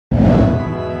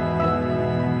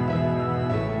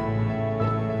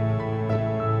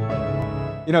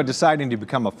You know, deciding to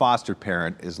become a foster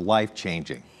parent is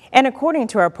life-changing. And according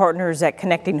to our partners at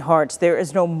Connecting Hearts, there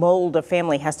is no mold a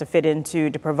family has to fit into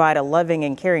to provide a loving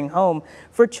and caring home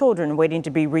for children waiting to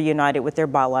be reunited with their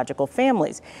biological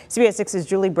families. CBS 6's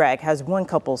Julie Bragg has one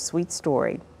couple's sweet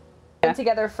story. Been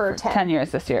together for 10 years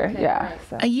this year. Yeah.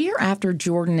 So. A year after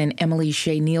Jordan and Emily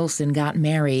Shea Nielsen got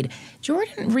married,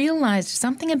 Jordan realized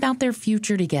something about their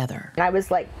future together. I was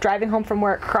like driving home from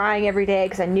work crying every day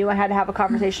because I knew I had to have a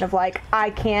conversation of like, I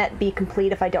can't be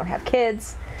complete if I don't have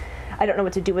kids. I don't know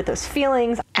what to do with those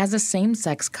feelings. As a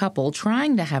same-sex couple,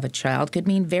 trying to have a child could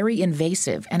mean very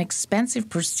invasive and expensive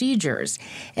procedures.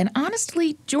 And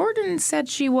honestly, Jordan said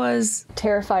she was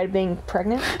terrified of being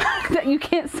pregnant. You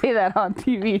can't say that on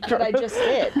TV. But I just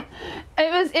did.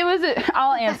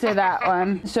 I'll answer that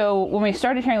one. So when we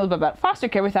started hearing a little bit about foster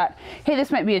care, we thought, hey,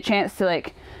 this might be a chance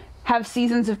to have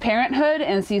seasons of parenthood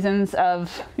and seasons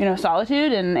of,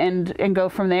 solitude and go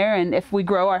from there. And if we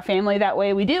grow our family that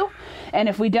way, we do. And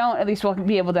if we don't, at least we'll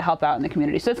be able to help out in the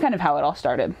community. So that's kind of how it all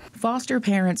started. Foster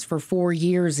parents for 4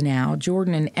 years now,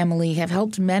 Jordan and Emily have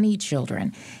helped many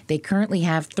children. They currently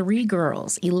have 3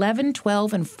 girls, 11,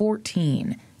 12, and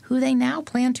 14, who they now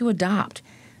plan to adopt.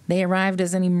 They arrived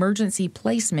as an emergency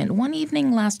placement one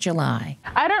evening last July.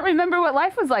 I don't remember what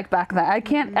life was like back then. I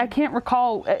can't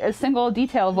recall a single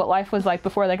detail of what life was like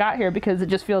before they got here because it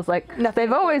just feels like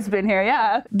they've always been here,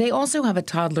 yeah. They also have a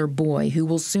toddler boy who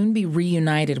will soon be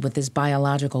reunited with his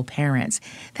biological parents.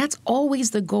 That's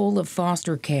always the goal of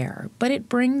foster care, but it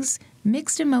brings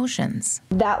mixed emotions.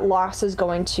 That loss is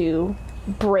going to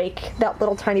break that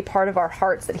little tiny part of our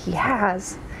hearts that he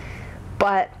has,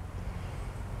 but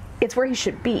it's where he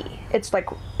should be. It's like,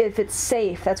 if it's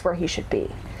safe, that's where he should be.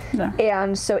 Yeah.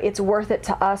 And so it's worth it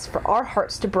to us for our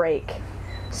hearts to break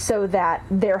so that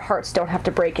their hearts don't have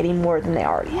to break any more than they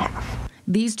already have.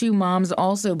 These 2 moms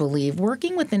also believe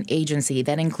working with an agency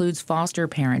that includes foster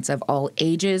parents of all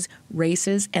ages,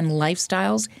 races, and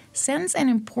lifestyles sends an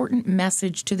important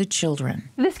message to the children.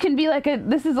 This can be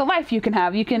this is a life you can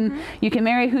have. You can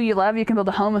marry who you love, you can build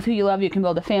a home with who you love, you can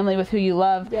build a family with who you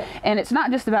love. Yep. And it's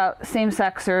not just about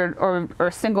same-sex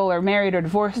or single or married or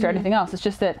divorced or anything else. It's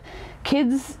just that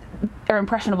kids are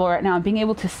impressionable right now, and being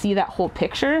able to see that whole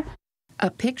picture.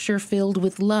 A picture filled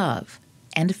with love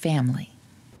and family.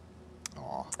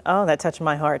 Oh, that touched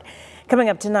my heart. Coming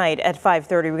up tonight at 5:30,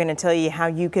 we're going to tell you how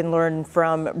you can learn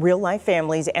from real-life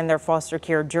families and their foster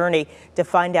care journey to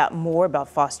find out more about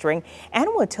fostering. And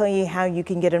we'll tell you how you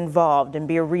can get involved and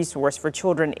be a resource for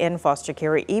children in foster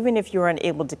care, even if you're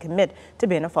unable to commit to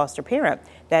being a foster parent.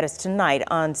 That is tonight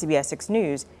on CBS 6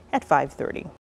 News at 5:30.